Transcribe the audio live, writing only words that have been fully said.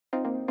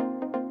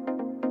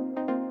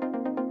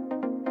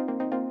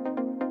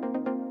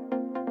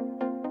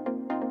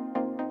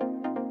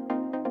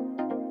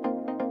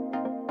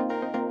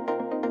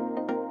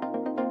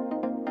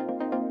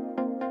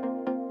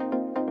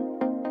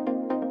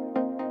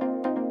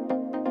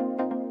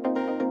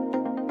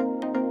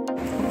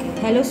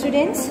Hello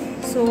students,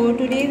 so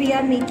today we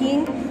are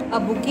making a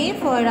bouquet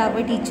for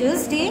our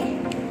Teachers' Day.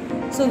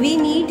 So we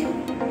need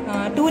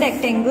two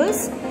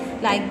rectangles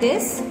like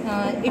this.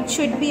 It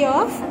should be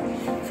of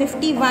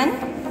 51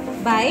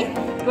 by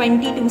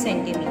 22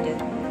 centimeter.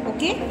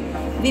 Okay,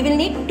 we will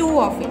need two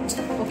of it.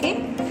 Okay,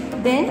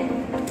 then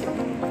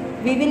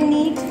we will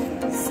need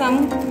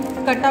some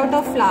cutout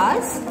of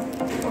flowers.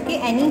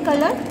 Okay, any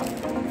color,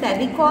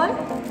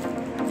 Fevicol.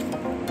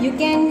 You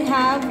can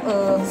have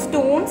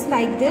stones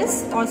like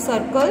this or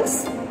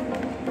circles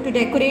to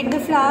decorate the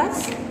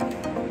flowers.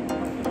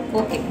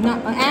 Okay, now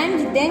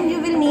and then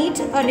you will need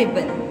a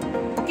ribbon.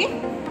 Okay,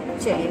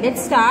 chaliye,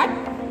 let's start.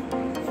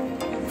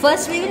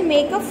 First we will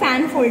make a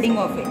fan folding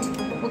of it.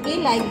 Okay,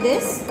 like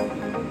this.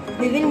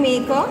 We will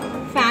make a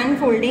fan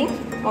folding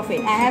of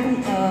it. I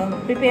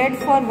have prepared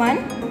for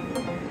one.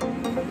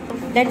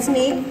 Let's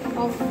make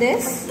of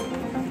this.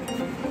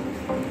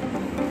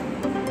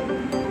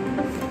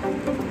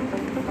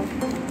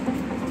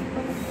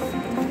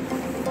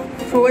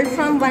 Fold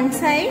from one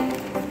side,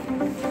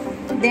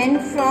 then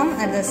from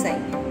other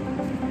side.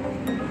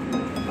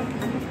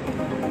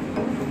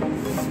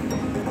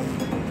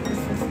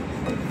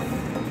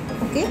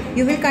 Okay,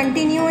 you will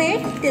continue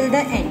it till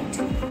the end.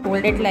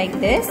 Hold it like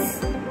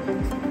this,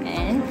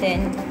 and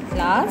then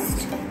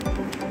last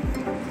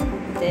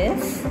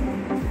this.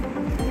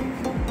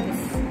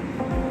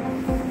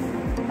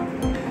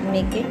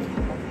 Make it.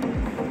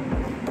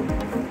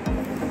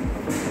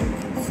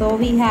 So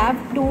we have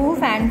two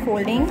fan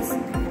foldings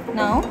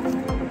now.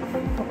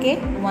 Okay,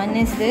 one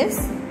is this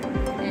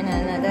and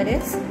another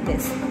is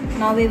this.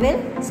 Now we will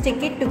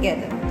stick it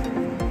together.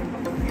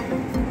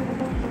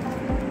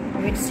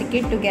 We will stick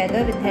it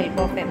together with help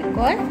of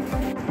Fevicol.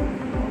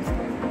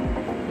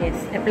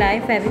 Yes,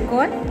 apply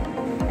Fevicol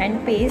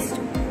and paste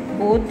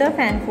both the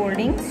fan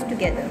foldings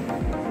together.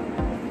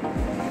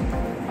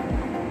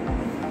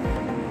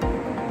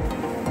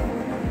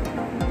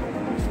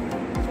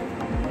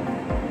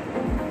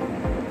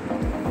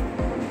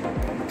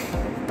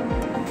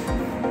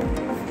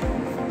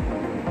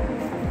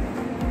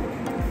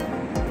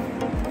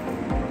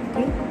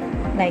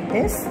 Like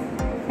this,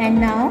 and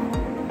now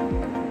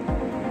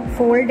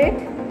fold it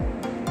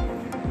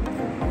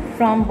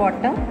from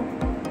bottom.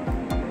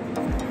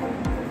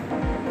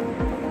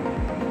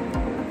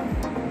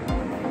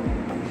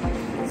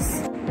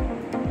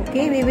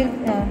 Okay, we will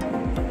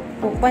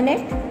open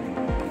it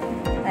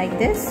like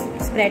this,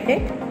 spread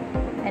it,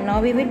 and now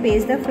we will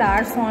paste the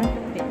flowers on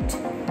it.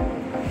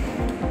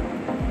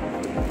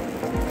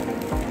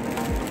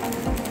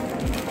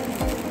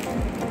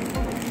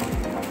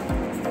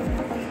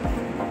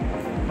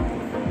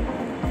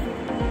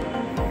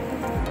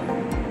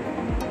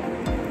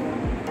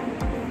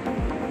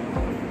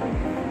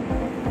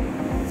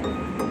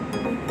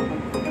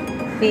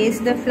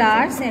 Paste the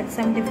flowers at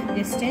some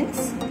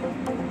distance.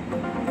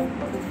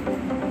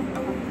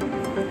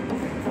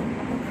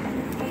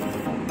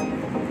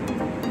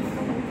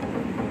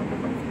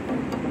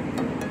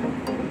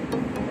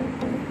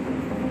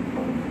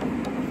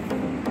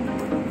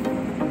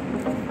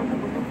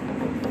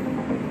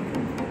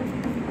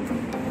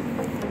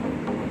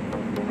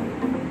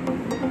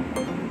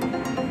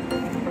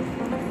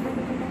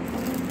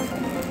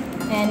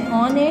 And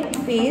on it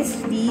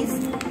paste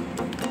these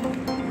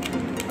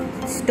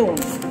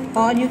stones,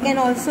 or you can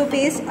also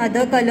paste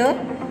other color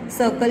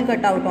circle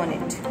cutout on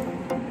it.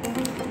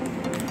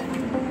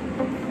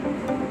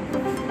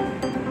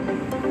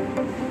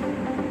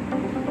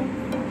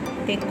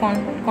 Take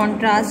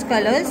contrast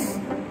colors.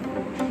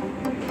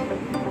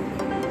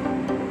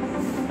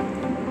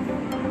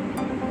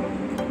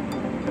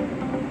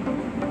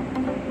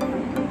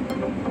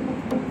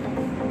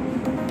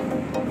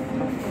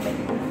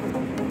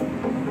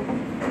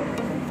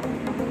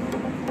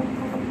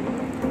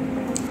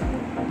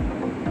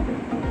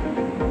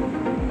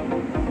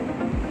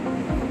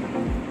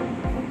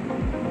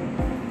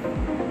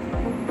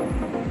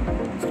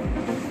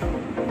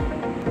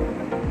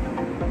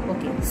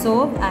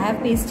 So I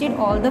have pasted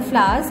all the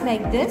flowers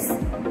like this,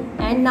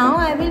 and now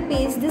I will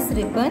paste this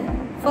ribbon.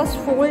 First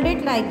fold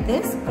it like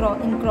this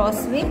in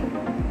cross way.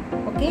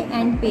 Okay,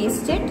 and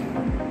paste it.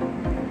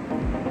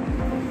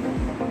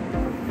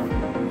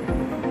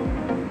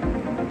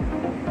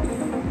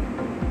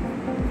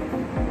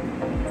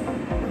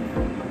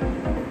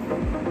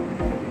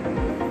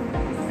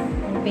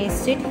 And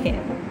paste it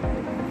here.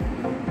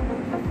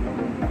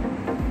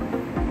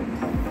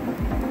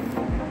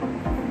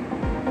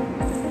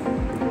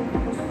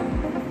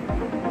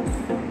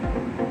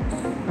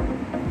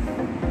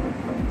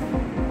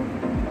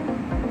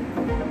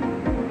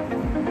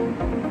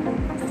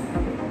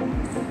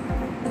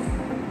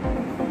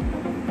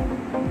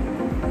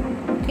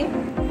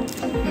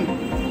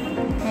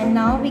 And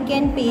now we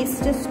can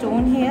paste a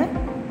stone here.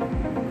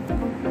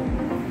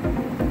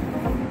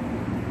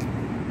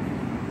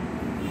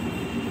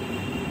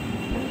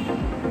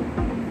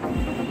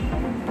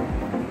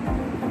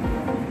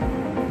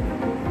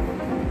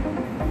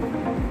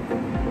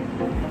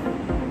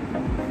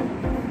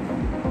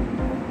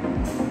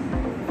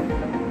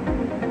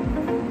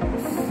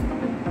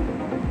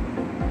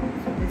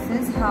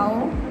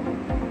 how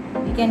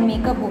you can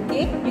make a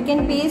bouquet. You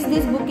can paste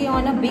this bouquet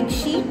on a big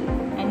sheet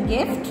and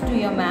gift to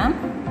your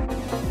ma'am.